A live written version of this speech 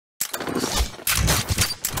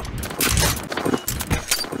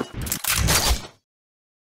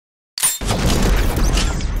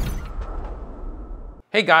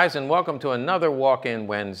Hey guys, and welcome to another Walk-In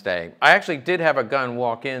Wednesday. I actually did have a gun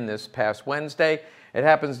walk-in this past Wednesday. It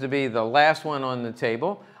happens to be the last one on the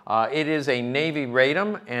table. It is a Navy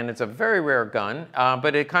Radom, and it's a very rare gun,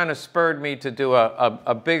 but it kind of spurred me to do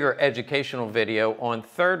a bigger educational video on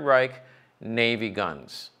Third Reich Navy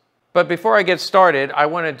guns. But before I get started, I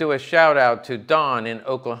want to do a shout out to Don in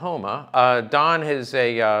Oklahoma. Don is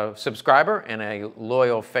a subscriber and a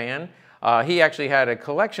loyal fan. He actually had a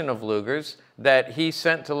collection of Lugers that he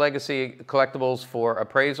sent to Legacy Collectibles for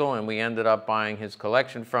appraisal, and we ended up buying his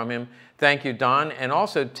collection from him. Thank you, Don. And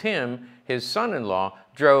also Tim, his son-in-law,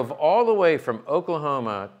 drove all the way from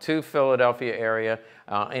Oklahoma to Philadelphia area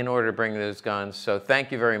in order to bring those guns. So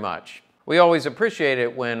thank you very much. We always appreciate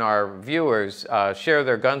it when our viewers share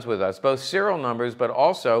their guns with us, both serial numbers, but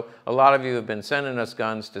also a lot of you have been sending us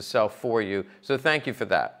guns to sell for you. So thank you for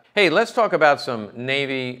that. Hey, let's talk about some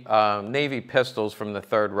Navy pistols from the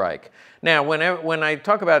Third Reich. Now, when I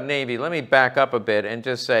talk about Navy, let me back up a bit and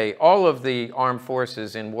just say all of the armed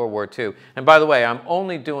forces in World War II, and by the way, I'm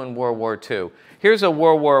only doing World War II. Here's a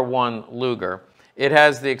World War I Luger. It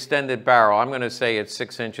has the extended barrel. I'm going to say it's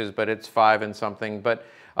 6 inches, but it's 5 and something. But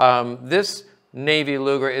this Navy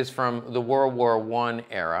Luger is from the World War I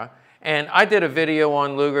era. And I did a video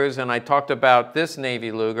on Lugers, and I talked about this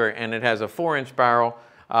Navy Luger, and it has a 4-inch barrel.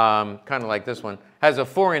 Kind of like this one, has a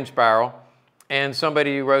 4-inch barrel, and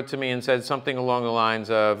somebody wrote to me and said something along the lines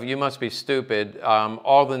of, you must be stupid,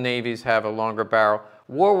 all the navies have a longer barrel.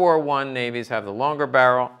 World War I navies have the longer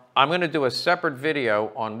barrel. I'm going to do a separate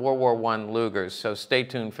video on World War I Lugers, so stay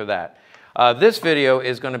tuned for that. This video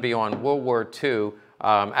is going to be on World War II,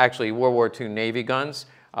 actually World War II Navy guns,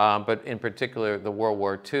 but in particular the World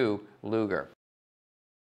War II Luger.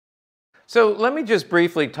 So let me just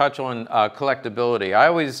briefly touch on collectability. I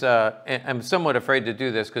always am somewhat afraid to do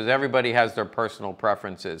this because everybody has their personal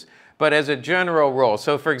preferences. But as a general rule,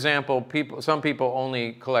 so for example, some people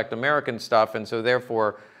only collect American stuff, and so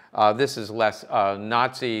therefore this is less,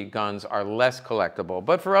 Nazi guns are less collectible.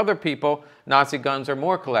 But for other people, Nazi guns are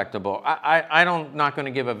more collectible. I'm not going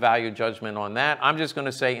to give a value judgment on that. I'm just going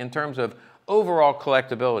to say in terms of overall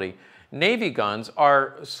collectability, Navy guns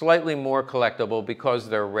are slightly more collectible because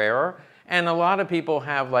they're rarer. And a lot of people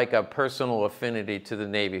have like a personal affinity to the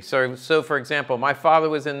Navy. So for example, my father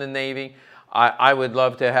was in the Navy. I would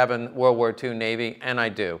love to have a World War II Navy, and I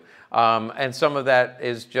do. And some of that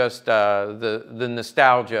is just the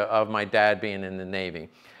nostalgia of my dad being in the Navy.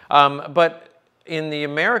 But in the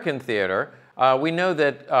American theater, we know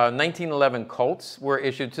that 1911 Colts were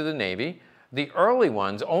issued to the Navy. The early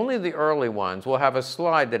ones, only the early ones, will have a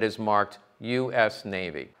slide that is marked U.S.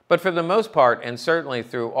 Navy. But for the most part, and certainly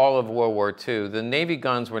through all of World War II, the Navy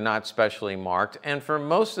guns were not specially marked, and for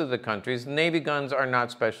most of the countries, Navy guns are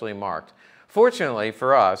not specially marked. Fortunately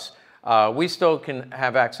for us, we still can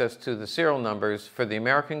have access to the serial numbers for the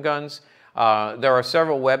American guns. There are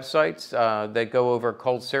several websites that go over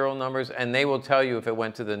Colt serial numbers, and they will tell you if it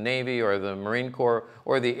went to the Navy or the Marine Corps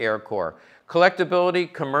or the Air Corps.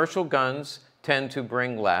 Collectability, commercial guns tend to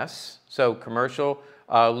bring less, so commercial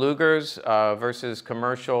Lugers versus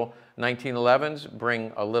commercial 1911s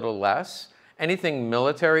bring a little less. Anything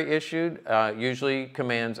military issued usually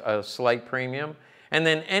commands a slight premium. And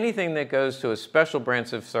then anything that goes to a special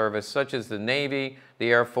branch of service, such as the Navy,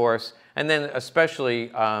 the Air Force, and then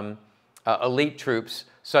especially elite troops,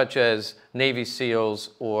 such as Navy SEALs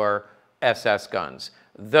or SS guns.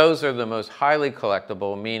 Those are the most highly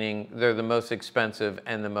collectible, meaning they're the most expensive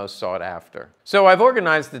and the most sought after. So I've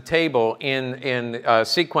organized the table in a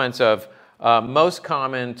sequence of most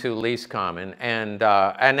common to least common, and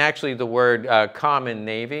actually the word common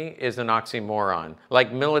Navy is an oxymoron,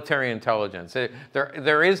 like military intelligence.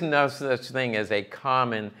 There is no such thing as a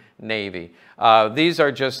common Navy. These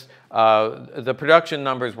are just, the production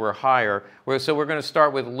numbers were higher, so we're going to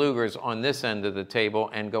start with Lugers on this end of the table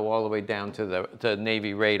and go all the way down to the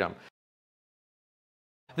Navy Radom.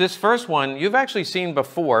 This first one you've actually seen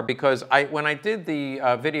before because when I did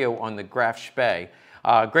the video on the Graf Spee,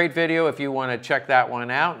 great video if you want to check that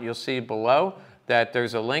one out. You'll see below that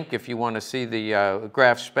there's a link if you want to see the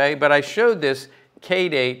Graf Spee, but I showed this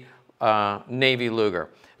P35 Navy Luger.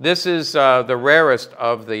 This is the rarest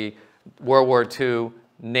of the World War II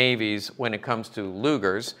Navies when it comes to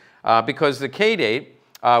Lugers because the P35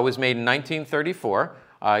 was made in 1934.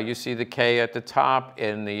 You see the K at the top,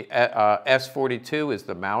 and the S42 is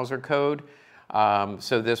the Mauser code.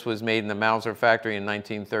 So this was made in the Mauser factory in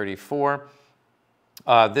 1934.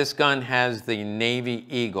 This gun has the Navy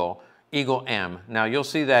Eagle M. Now you'll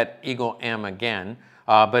see that Eagle M again,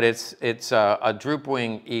 but it's a droop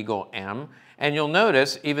wing Eagle M. And you'll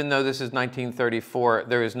notice, even though this is 1934,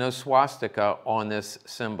 there is no swastika on this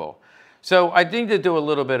symbol. So I need to do a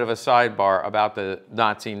little bit of a sidebar about the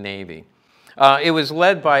Nazi Navy. It was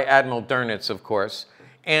led by Admiral Dönitz, of course,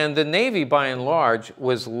 and the Navy, by and large,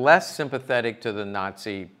 was less sympathetic to the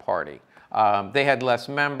Nazi Party. They had less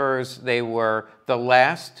members. They were the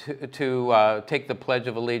last to take the Pledge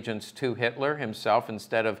of Allegiance to Hitler himself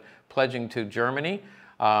instead of pledging to Germany.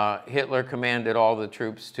 Hitler commanded all the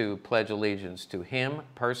troops to pledge allegiance to him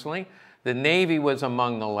personally. The Navy was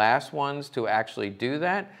among the last ones to actually do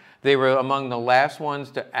that. They were among the last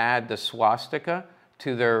ones to add the swastika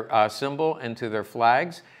to their symbol and to their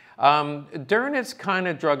flags. Dönitz kind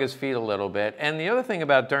of drug his feet a little bit. And the other thing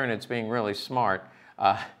about Dönitz being really smart,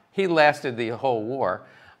 he lasted the whole war.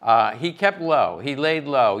 He kept low. He laid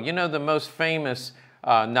low. You know, the most famous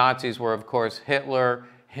Nazis were, of course, Hitler,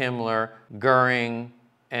 Himmler, Goering,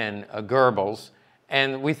 and Goebbels.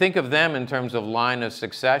 And we think of them in terms of line of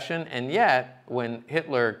succession. And yet, when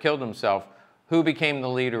Hitler killed himself, who became the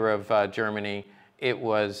leader of Germany? It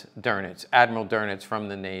was Dönitz, Admiral Dönitz from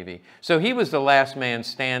the Navy. So he was the last man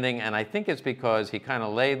standing, and I think it's because he kind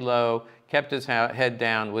of laid low, kept his head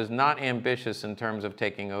down, was not ambitious in terms of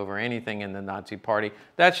taking over anything in the Nazi Party.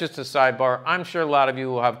 That's just a sidebar. I'm sure a lot of you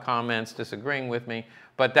will have comments disagreeing with me,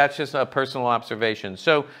 but that's just a personal observation.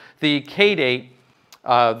 So the K-8,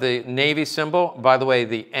 the Navy symbol, by the way,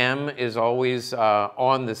 the M is always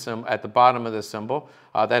on the at the bottom of the symbol.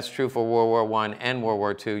 That's true for World War I and World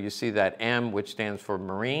War II. You see that M, which stands for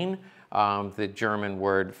Marine, the German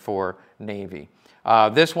word for Navy.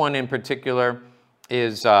 This one in particular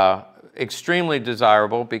is extremely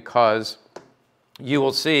desirable because you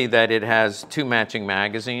will see that it has 2 matching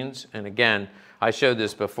magazines. And again, I showed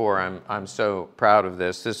this before. I'm so proud of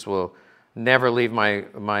this. This will never leave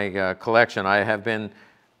my collection. I have been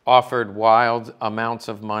offered wild amounts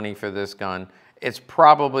of money for this gun. It's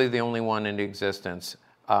probably the only one in existence.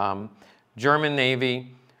 German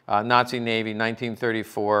Navy, Nazi Navy,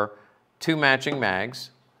 1934, 2 matching mags.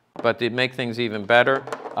 But to make things even better,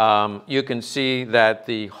 you can see that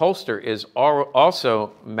the holster is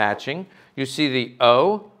also matching. You see the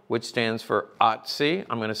O, which stands for HSC.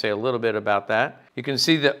 I'm going to say a little bit about that. You can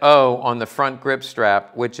see the O on the front grip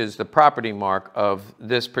strap, which is the property mark of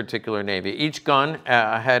this particular Navy. Each gun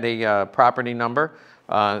had a property number.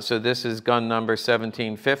 So this is gun number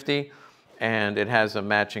 1750, and it has a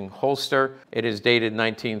matching holster. It is dated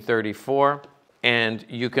 1934. And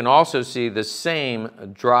you can also see the same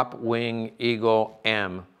drop wing Eagle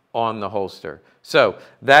M on the holster. So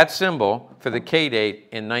that symbol for the K-8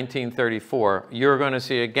 in 1934, you're going to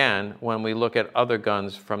see again when we look at other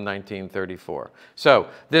guns from 1934. So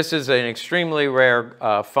this is an extremely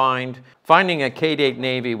rare find. Finding a K-8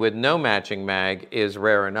 Navy with no matching mag is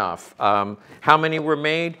rare enough. How many were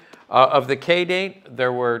made? Of the K-8,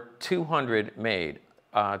 there were 200 made.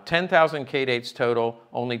 10,000 K-8s total,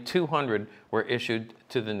 only 200 were issued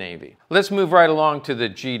to the Navy. Let's move right along to the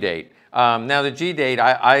G-date. Now the G-date,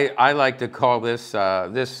 I like to call this,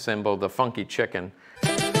 this symbol the funky chicken,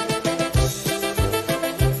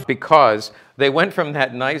 because they went from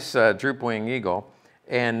that nice droop wing eagle.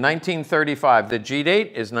 In 1935, the G-date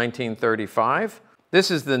is 1935.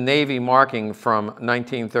 This is the Navy marking from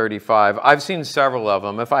 1935. I've seen several of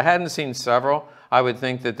them. If I hadn't seen several, I would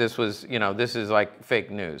think that this was, you know, this is like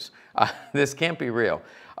fake news. This can't be real.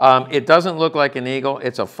 It doesn't look like an eagle.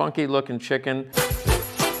 It's a funky looking chicken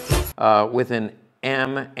with an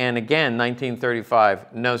M, and again,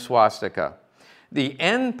 1935, no swastika. The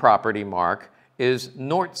N property mark is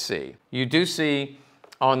Nordsee. You do see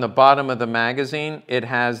on the bottom of the magazine, it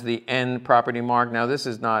has the N property mark. Now this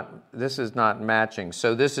is not matching,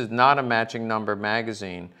 so this is not a matching number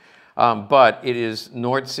magazine, but it is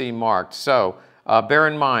Nordsee marked. So bear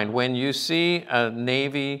in mind, when you see a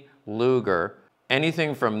Navy Luger,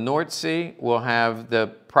 anything from Nordsee will have the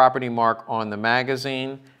property mark on the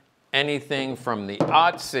magazine. Anything from the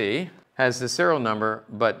HSC has the serial number,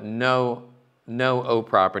 but no O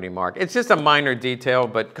property mark. It's just a minor detail,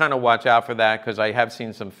 but kind of watch out for that, because I have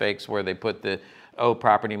seen some fakes where they put the O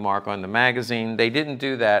property mark on the magazine. They didn't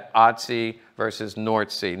do that, HSC versus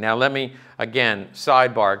Nordsee. Now let me, again,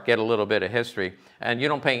 sidebar, get a little bit of history, and you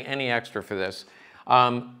don't pay any extra for this.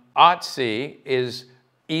 HSC is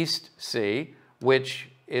East Sea, which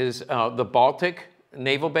is the Baltic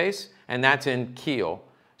naval base, and that's in Kiel.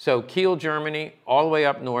 So Kiel, Germany, all the way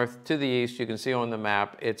up north to the east, you can see on the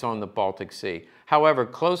map, it's on the Baltic Sea. However,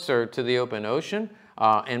 closer to the open ocean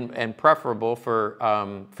and preferable for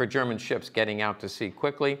German ships getting out to sea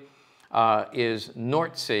quickly is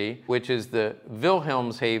Nordsee, which is the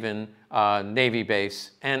Wilhelmshaven Navy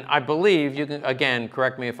base. And I believe, you can, again,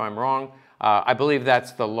 correct me if I'm wrong, I believe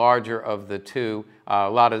that's the larger of the two. A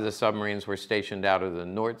lot of the submarines were stationed out of the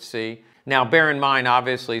North Sea. Now, bear in mind,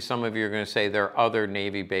 obviously, some of you are going to say there are other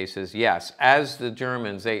Navy bases. Yes, as the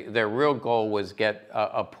Germans, their real goal was get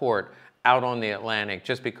a port out on the Atlantic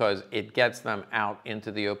just because it gets them out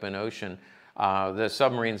into the open ocean. The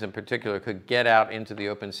submarines in particular could get out into the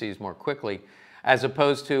open seas more quickly, as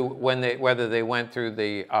opposed to whether they went through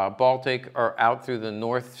the Baltic or out through the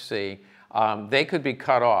North Sea. They could be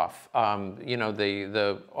cut off. You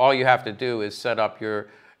know, all you have to do is set up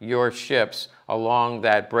your ships along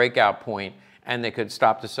that breakout point, and they could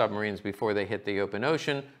stop the submarines before they hit the open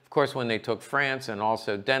ocean. Of course, when they took France and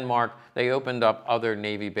also Denmark, they opened up other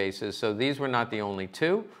Navy bases. So these were not the only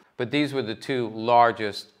two, but these were the two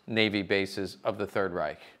largest Navy bases of the Third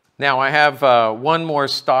Reich. Now, I have one more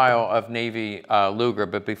style of Navy Luger,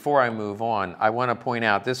 but before I move on, I want to point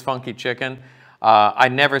out this funky chicken. I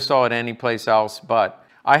never saw it anyplace else, but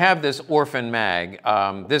I have this orphan mag.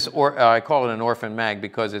 I call it an orphan mag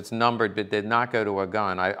because it's numbered but did not go to a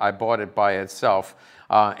gun. I bought it by itself,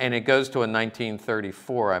 and it goes to a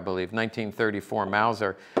 1934, I believe, 1934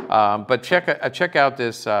 Mauser. But check out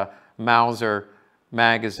this Mauser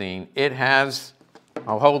magazine. It has,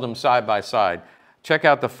 I'll hold them side by side. Check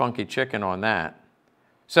out the funky chicken on that.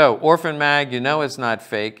 So orphan mag, you know it's not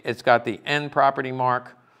fake. It's got the N property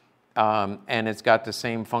mark. And it's got the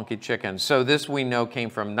same funky chicken. So this we know came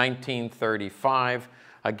from 1935.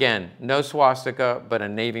 Again, no swastika, but a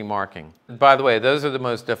Navy marking. By the way, those are the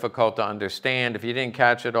most difficult to understand. If you didn't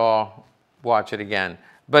catch it all, watch it again.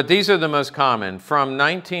 But these are the most common. From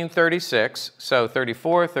 1936, so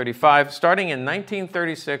 34, 35, starting in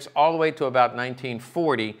 1936 all the way to about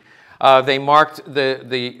 1940, they marked the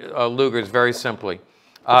Lugers very simply.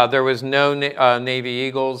 There was no Navy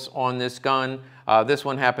Eagles on this gun. This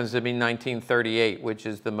one happens to be 1938, which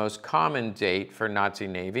is the most common date for Nazi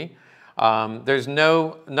Navy. There's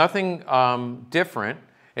nothing different.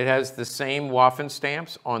 It has the same Waffen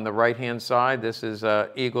stamps on the right-hand side. This is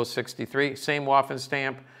Eagle 63, same Waffen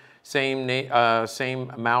stamp,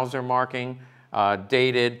 same Mauser marking,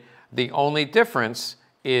 dated. The only difference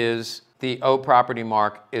is the O property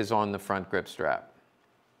mark is on the front grip strap.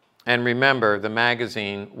 And remember, the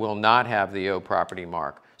magazine will not have the O property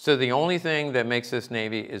mark. So the only thing that makes this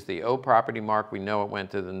Navy is the O property mark. We know it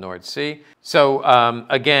went to the North Sea. So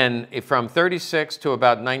again, from 36 to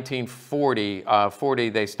about 1940, 40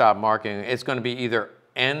 they stopped marking. It's going to be either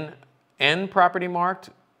N property marked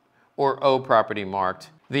or O property marked.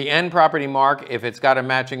 The N property mark, if it's got a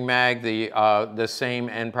matching mag, the same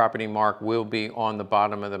N property mark will be on the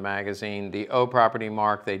bottom of the magazine. The O property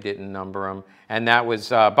mark, they didn't number them. And that was,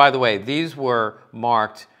 by the way, these were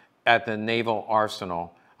marked at the Naval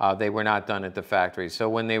Arsenal. They were not done at the factory. So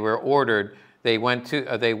when they were ordered, they went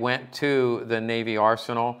to the Navy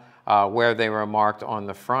Arsenal where they were marked on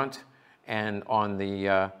the front and on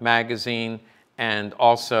the magazine, and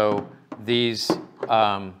also these,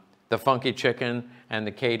 the funky chicken and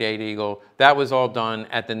the K.08 Eagle. That was all done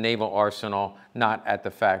at the Naval Arsenal, not at the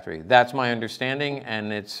factory. That's my understanding,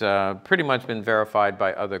 and it's pretty much been verified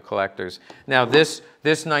by other collectors. Now this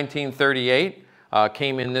 1938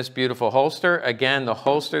 came in this beautiful holster. Again, the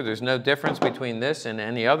holster, there's no difference between this and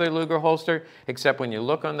any other Luger holster, except when you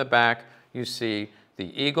look on the back, you see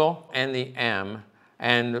the Eagle and the M.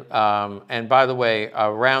 And by the way,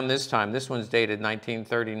 around this time, this one's dated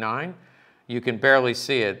 1939. You can barely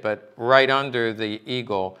see it, but right under the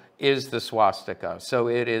Eagle is the swastika. So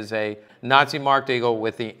it is a Nazi marked Eagle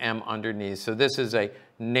with the M underneath. So this is a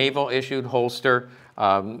naval issued holster,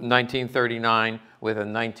 1939 with a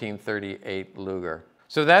 1938 Luger.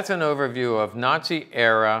 So that's an overview of Nazi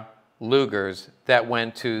era Lugers that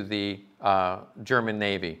went to the German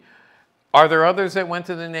Navy. Are there others that went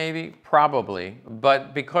to the Navy? Probably,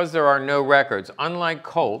 but because there are no records, unlike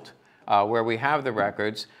Colt, where we have the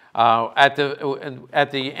records, at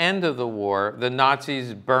the end of the war, the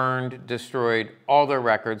Nazis burned, destroyed all their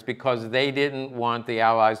records because they didn't want the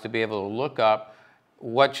Allies to be able to look up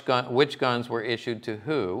which guns were issued to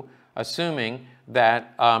who, assuming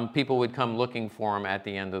that people would come looking for them at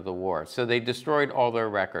the end of the war. So they destroyed all their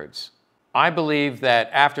records. I believe that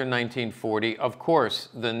after 1940, of course,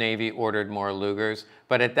 the Navy ordered more Lugers,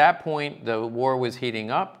 but at that point, the war was heating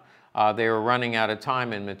up. They were running out of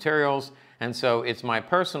time and materials, and so it's my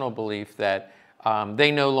personal belief that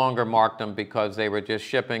they no longer marked them because they were just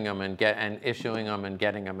shipping them and issuing them and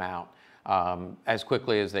getting them out as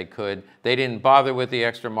quickly as they could. They didn't bother with the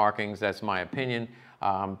extra markings, that's my opinion,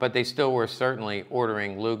 but they still were certainly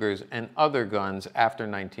ordering Lugers and other guns after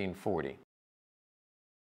 1940.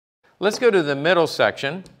 Let's go to the middle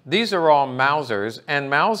section. These are all Mausers, and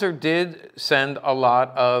Mauser did send a lot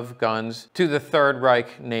of guns to the Third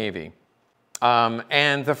Reich Navy.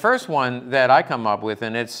 And the first one that I come up with,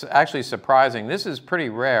 and it's actually surprising, this is pretty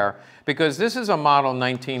rare, because this is a model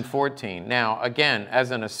 1914. Now, again, as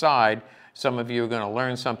an aside, some of you are going to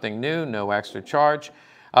learn something new, no extra charge.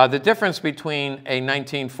 The difference between a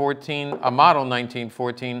model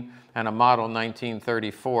 1914 and a model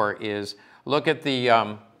 1934 is, look at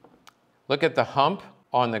the hump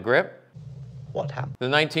on the grip. What happened? The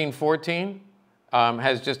 1914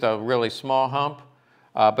 has just a really small hump.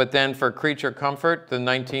 But then for creature comfort, the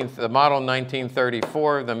model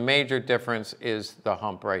 1934, the major difference is the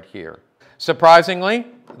hump right here. Surprisingly,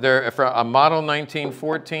 for a model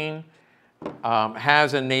 1914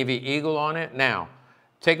 has a Navy Eagle on it. Now,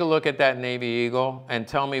 take a look at that Navy Eagle and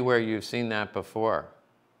tell me where you've seen that before.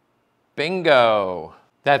 Bingo!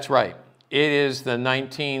 That's right. It is the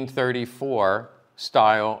 1934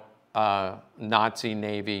 style Nazi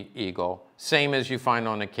Navy Eagle, same as you find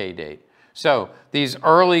on a K-date. So these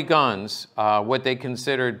early guns, what they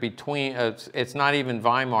considered between, it's not even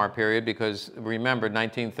Weimar period, because remember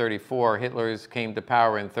 1934, Hitler came to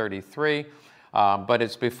power in 33, but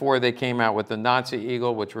it's before they came out with the Nazi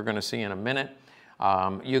Eagle, which we're going to see in a minute.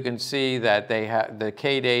 You can see that they have the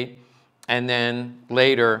K-date and then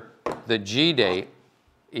later the G-date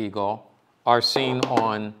Eagle are seen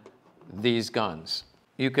on these guns.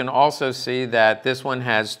 You can also see that this one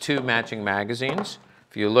has two matching magazines.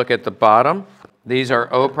 If you look at the bottom, these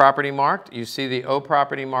are O property marked. You see the O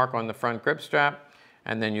property mark on the front grip strap,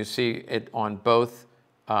 and then you see it on both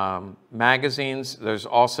magazines. There's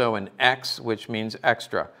also an X, which means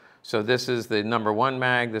extra. So this is the number 1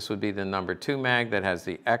 mag. This would be the number 2 mag that has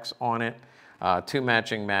the X on it. Two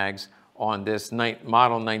matching mags on this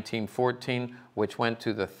model 1914, which went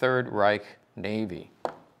to the Third Reich Navy.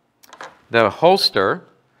 The holster.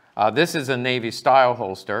 This is a Navy style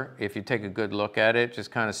holster. If you take a good look at it,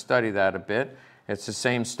 just kind of study that a bit. It's the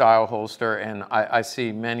same style holster, and I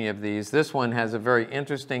see many of these. This one has a very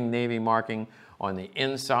interesting Navy marking on the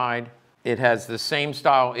inside. It has the same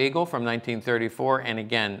style eagle from 1934, and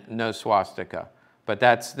again, no swastika. But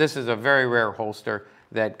this is a very rare holster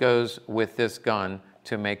that goes with this gun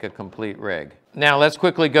to make a complete rig. Now let's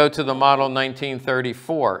quickly go to the model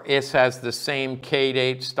 1934. It has the same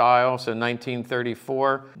K-date style, so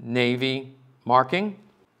 1934 Navy marking.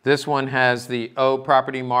 This one has the O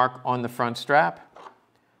property mark on the front strap.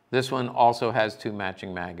 This one also has two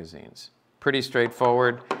matching magazines. Pretty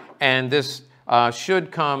straightforward. And this should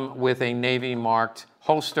come with a Navy marked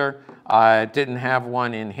holster. I didn't have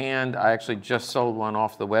one in hand. I actually just sold one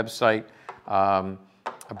off the website.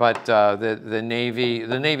 But the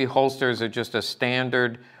Navy holsters are just a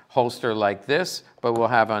standard holster like this, but we'll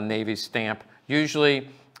have a Navy stamp. Usually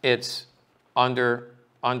it's under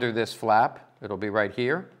this flap. It'll be right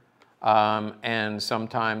here. And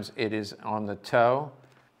sometimes it is on the toe,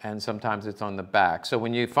 and sometimes it's on the back. So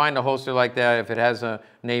when you find a holster like that, if it has a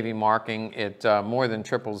Navy marking, it more than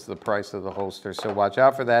triples the price of the holster. So watch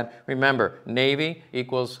out for that. Remember, Navy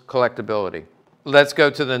equals collectability. Let's go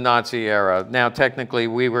to the Nazi era. Now, technically,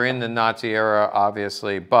 we were in the Nazi era,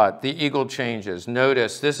 obviously, but the Eagle changes.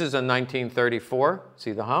 Notice, this is a 1934.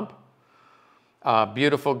 See the hump?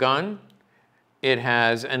 Beautiful gun. It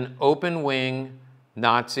has an open wing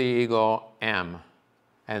Nazi Eagle M.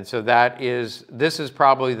 And so this is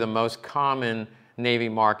probably the most common Navy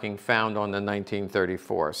marking found on the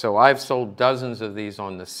 1934. So I've sold dozens of these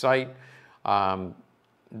on the site.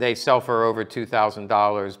 They sell for over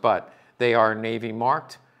 $2,000, but they are Navy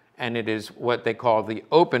marked, and it is what they call the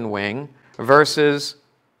open wing versus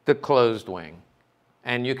the closed wing.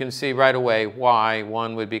 And you can see right away why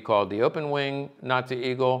one would be called the open wing Nazi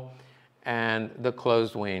Eagle and the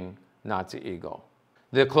closed wing Nazi Eagle.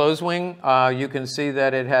 The closed wing, you can see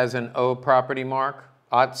that it has an O property mark,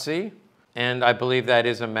 OTC, and I believe that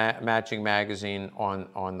is a matching magazine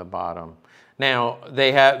on the bottom. Now,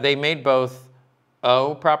 they made both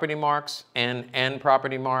O property marks and N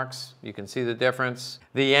property marks. You can see the difference.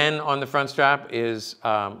 The N on the front strap is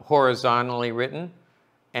horizontally written,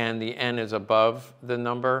 and the N is above the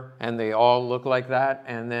number, and they all look like that.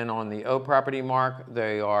 And then on the O property mark,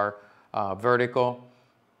 they are vertical,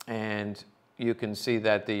 and you can see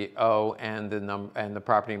that the O and the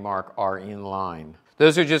property mark are in line.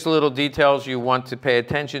 Those are just little details you want to pay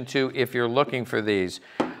attention to if you're looking for these.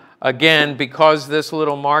 Again, because this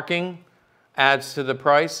little marking adds to the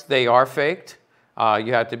price, they are faked.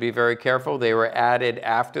 You have to be very careful. They were added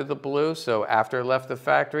after the blue, so after it left the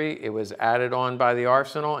factory, it was added on by the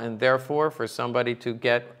arsenal, and therefore, for somebody to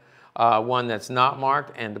get one that's not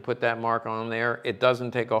marked and to put that mark on there. It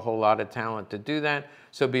doesn't take a whole lot of talent to do that,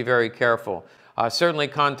 so be very careful. Certainly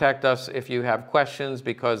contact us if you have questions,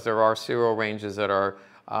 because there are serial ranges that are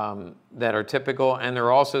typical, and there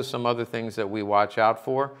are also some other things that we watch out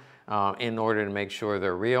for in order to make sure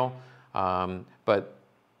they're real. But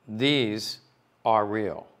these are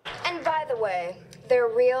real. And by the way, they're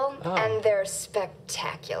real and they're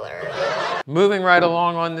spectacular. Moving right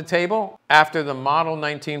along on the table, after the Model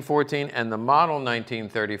 1914 and the Model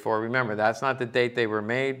 1934, remember that's not the date they were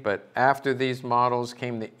made, but after these models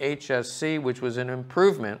came the HSC, which was an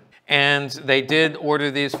improvement. And they did order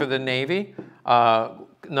these for the Navy.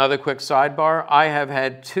 Another quick sidebar, I have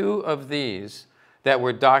had 2 of these that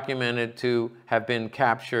were documented to have been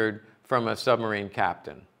captured from a submarine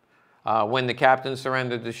captain. When the captain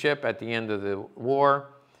surrendered the ship at the end of the war,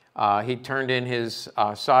 he turned in his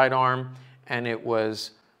sidearm, and it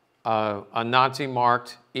was a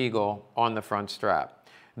Nazi-marked eagle on the front strap.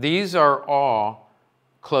 These are all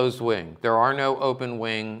closed wing. There are no open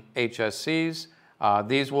wing HSCs.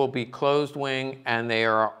 These will be closed wing, and they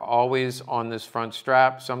are always on this front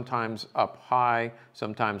strap, sometimes up high,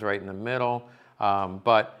 sometimes right in the middle,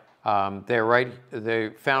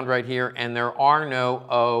 they're found right here, and there are no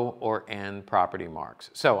O or N property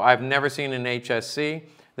marks. So I've never seen an HSC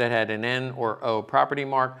that had an N or O property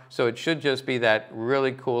mark, so it should just be that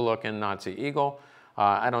really cool looking Nazi eagle.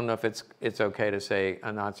 I don't know if it's okay to say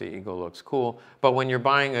a Nazi eagle looks cool, but when you're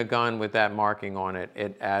buying a gun with that marking on it,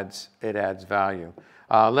 it adds value.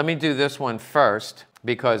 Let me do this one first,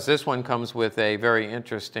 because this one comes with a very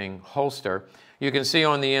interesting holster. You can see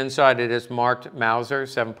on the inside it is marked Mauser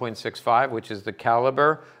 7.65, which is the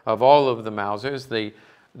caliber of all of the Mausers. The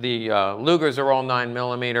Lugers are all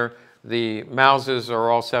 9mm. The Mausers are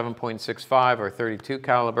all 7.65 or 32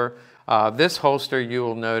 caliber. This holster, you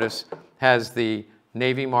will notice, has the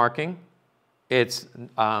Navy marking. It's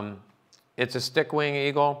a stick wing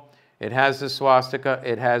eagle. It has the swastika.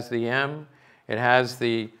 It has the M. It has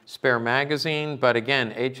the spare magazine, but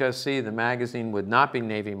again, HSC, the magazine would not be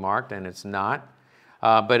Navy marked, and it's not.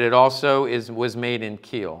 But it also was made in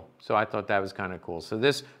Kiel, so I thought that was kind of cool. So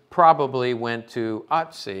this probably went to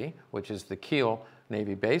OTC, which is the Kiel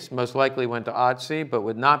Navy base. Most likely went to OTC, but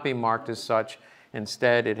would not be marked as such.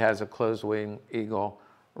 Instead, it has a closed wing eagle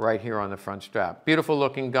right here on the front strap. Beautiful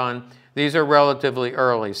looking gun. These are relatively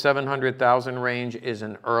early. 700,000 range is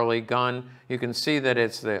an early gun. You can see that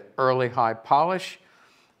it's the early high polish,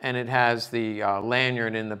 and it has the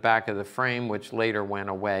lanyard in the back of the frame, which later went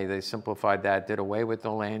away. They simplified that, did away with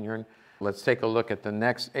the lanyard. Let's take a look at the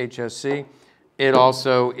next HSC. It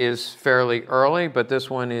also is fairly early, but this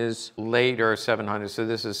one is later 700. So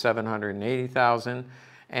this is 780,000,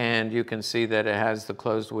 and you can see that it has the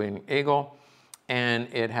closed wing eagle,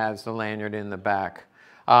 and it has the lanyard in the back.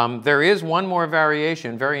 There is one more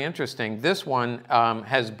variation, very interesting. This one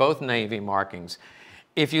has both Navy markings.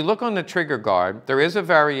 If you look on the trigger guard, there is a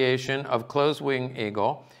variation of closed wing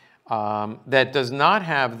eagle that does not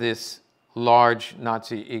have this large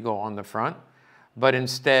Nazi eagle on the front, but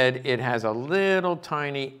instead it has a little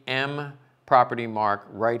tiny M property mark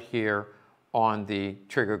right here on the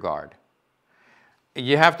trigger guard.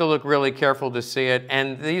 You have to look really careful to see it,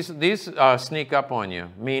 and these sneak up on you,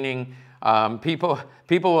 meaning people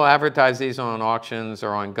will advertise these on auctions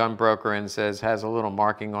or on Gun Broker and says has a little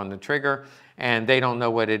marking on the trigger, and they don't know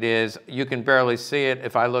what it is. You can barely see it.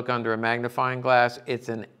 If I look under a magnifying glass, it's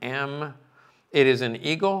an M. It is an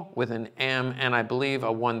eagle with an M, and I believe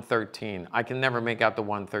a 113. I can never make out the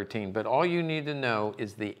 113, but all you need to know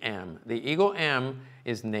is the M. The Eagle M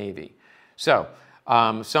is Navy. So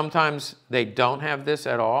sometimes they don't have this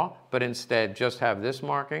at all, but instead just have this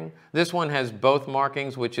marking. This one has both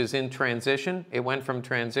markings, which is in transition. It went from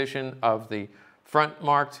transition of the front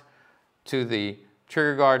marked to the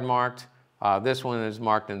trigger guard marked. This one is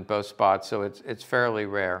marked in both spots, so it's fairly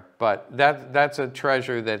rare. But that's a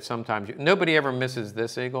treasure that sometimes nobody ever misses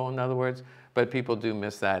this eagle, in other words, but people do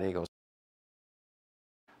miss that eagle.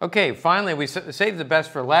 Okay, finally, we saved the best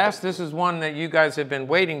for last. This is one that you guys have been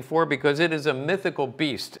waiting for because it is a mythical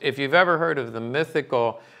beast. If you've ever heard of the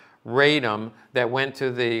mythical Radom that went to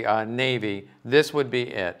the Navy, this would be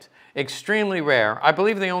it. Extremely rare. I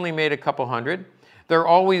believe they only made a couple hundred. They're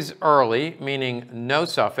always early, meaning no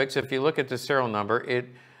suffix. If you look at the serial number,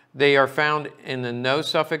 they are found in the no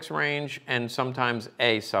suffix range and sometimes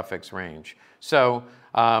a suffix range. So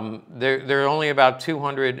there are only about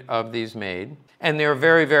 200 of these made. And they're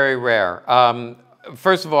very, very rare.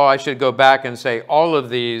 First of all, I should go back and say all of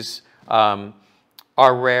these are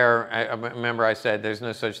rare. Remember I said there's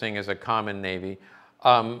no such thing as a common Navy.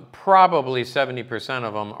 Probably 70%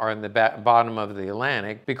 of them are in the bottom of the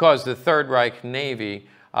Atlantic because the Third Reich Navy,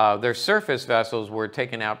 their surface vessels were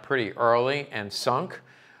taken out pretty early and sunk.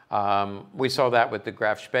 We saw that with the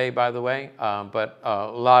Graf Spee, by the way, but a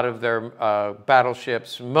lot of their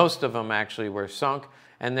battleships, most of them actually were sunk.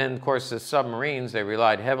 And then, of course, the submarines, they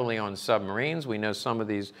relied heavily on submarines. We know some of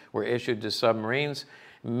these were issued to submarines.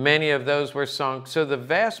 Many of those were sunk. So the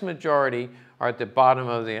vast majority are at the bottom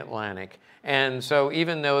of the Atlantic. And so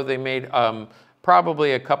even though they made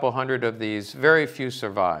probably a couple hundred of these, very few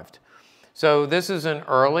survived. So this is an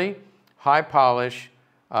early, high polish,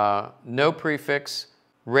 no prefix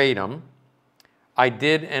Radom. I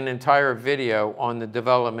did an entire video on the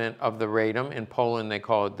development of the Radom. In Poland, they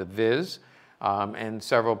call it the VIS. And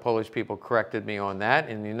several Polish people corrected me on that.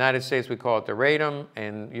 In the United States, we call it the Radom.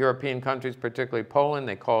 In European countries, particularly Poland,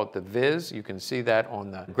 they call it the VIS. You can see that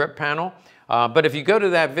on the grip panel. But if you go to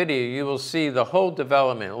that video, you will see the whole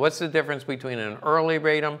development. What's the difference between an early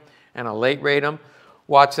Radom and a late Radom?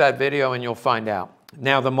 Watch that video and you'll find out.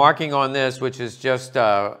 Now, the marking on this, which is just,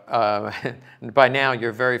 by now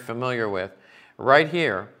you're very familiar with, right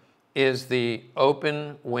here is the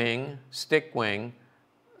open wing, stick wing,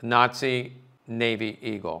 Nazi Navy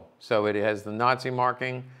Eagle. So it has the Nazi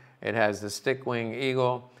marking, it has the stick wing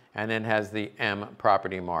Eagle, and then has the M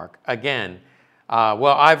property mark. Again,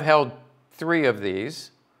 well, I've held 3 of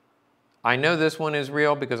these. I know this one is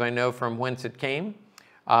real because I know from whence it came.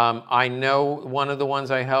 I know one of the ones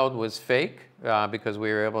I held was fake because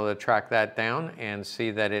we were able to track that down and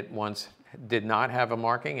see that it once did not have a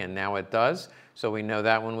marking and now it does. So we know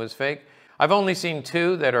that one was fake. I've only seen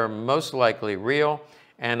 2 that are most likely real,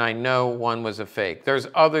 and I know one was a fake. There's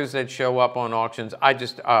others that show up on auctions. I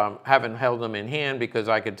just haven't held them in hand because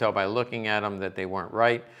I could tell by looking at them that they weren't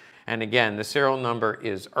right. And again, the serial number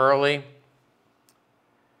is early.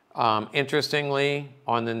 Interestingly,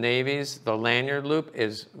 on the Navy's, the lanyard loop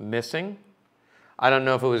is missing. I don't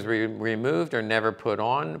know if it was removed or never put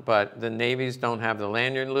on, but the Navy's don't have the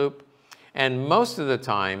lanyard loop. And most of the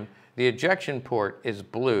time, the ejection port is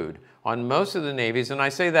blued on most of the Navies. And I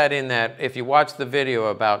say that in that if you watch the video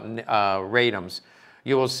about Radoms,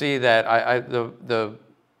 you will see that the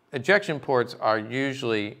ejection ports are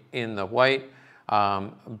usually in the white,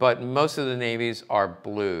 but most of the Navies are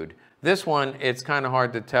blued. This one, it's kind of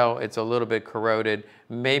hard to tell. It's a little bit corroded.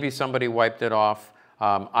 Maybe somebody wiped it off.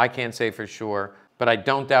 I can't say for sure, but I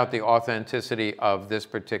don't doubt the authenticity of this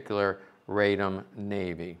particular Radom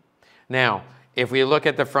Navy. Now, if we look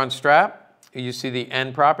at the front strap, you see the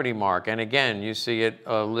N property mark. And again, you see it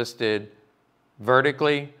listed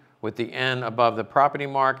vertically with the N above the property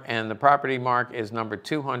mark, and the property mark is number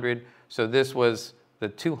 200. So this was the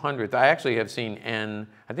 200th. I actually have seen N,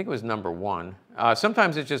 I think it was number 1.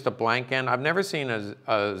 Sometimes it's just a blank N. I've never seen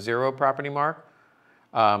a 0 property mark,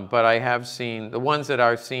 but I have seen the ones that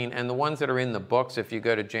I've seen and the ones that are in the books. If you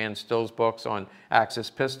go to Jan Still's books on Axis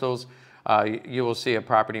pistols, you will see a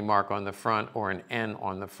property mark on the front or an N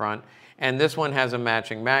on the front. And this one has a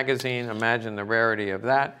matching magazine. Imagine the rarity of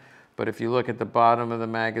that. But if you look at the bottom of the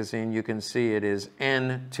magazine, you can see it is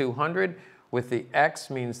N200 with the X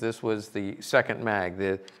means this was the second mag.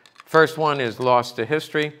 The first one is lost to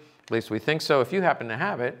history. At least we think so. If you happen to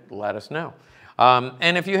have it, let us know.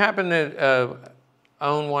 And if you happen to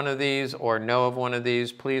own one of these or know of one of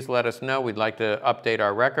these, please let us know. We'd like to update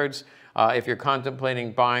our records. If you're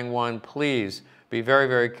contemplating buying one, please be very,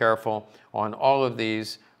 very careful on all of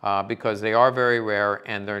these because they are very rare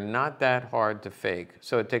and they're not that hard to fake.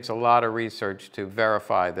 So it takes a lot of research to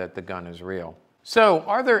verify that the gun is real. So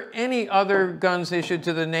are there any other guns issued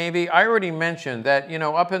to the Navy? I already mentioned that, you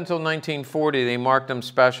know, up until 1940, they marked them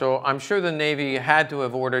special. I'm sure the Navy had to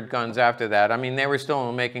have ordered guns after that. I mean, they were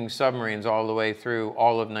still making submarines all the way through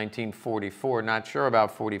all of 1944. Not sure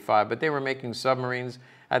about 45, but they were making submarines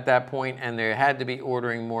at that point, and they had to be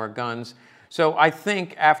ordering more guns. So I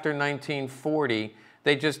think after 1940,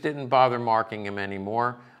 they just didn't bother marking them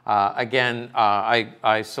anymore. Again,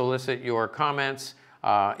 I solicit your comments.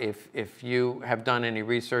 If you have done any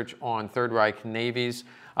research on Third Reich navies,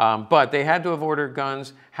 but they had to have ordered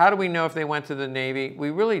guns. How do we know if they went to the Navy? We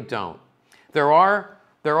really don't. There are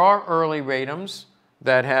early Radoms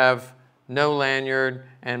that have no lanyard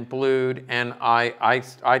and blued, and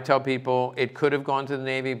I tell people it could have gone to the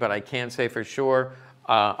Navy, but I can't say for sure.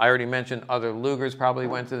 I already mentioned other Lugers probably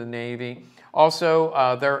went to the Navy.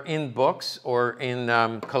 Also, they're in books or in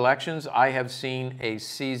collections. I have seen a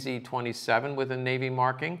CZ-27 with a Navy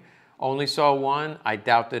marking. Only saw one. I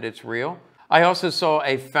doubt that it's real. I also saw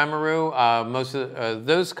a Femeru. Most of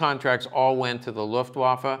those contracts all went to the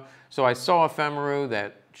Luftwaffe. So I saw a Femeru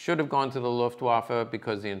that should have gone to the Luftwaffe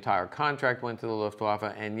because the entire contract went to the Luftwaffe,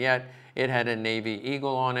 and yet it had a Navy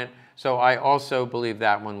Eagle on it. So I also believe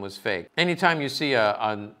that one was fake. Anytime you see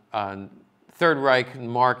a Third Reich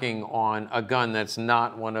marking on a gun that's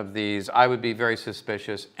not one of these, I would be very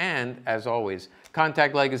suspicious. And as always,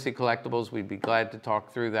 contact Legacy Collectibles. We'd be glad to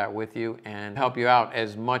talk through that with you and help you out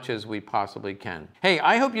as much as we possibly can. Hey,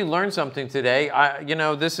 I hope you learned something today. You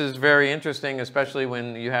know, this is very interesting, especially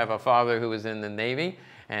when you have a father who is in the Navy.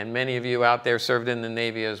 And many of you out there served in the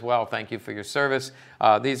Navy as well. Thank you for your service.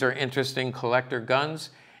 These are interesting collector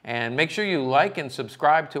guns. And make sure you like and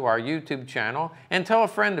subscribe to our YouTube channel and tell a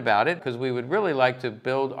friend about it, because we would really like to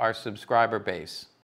build our subscriber base.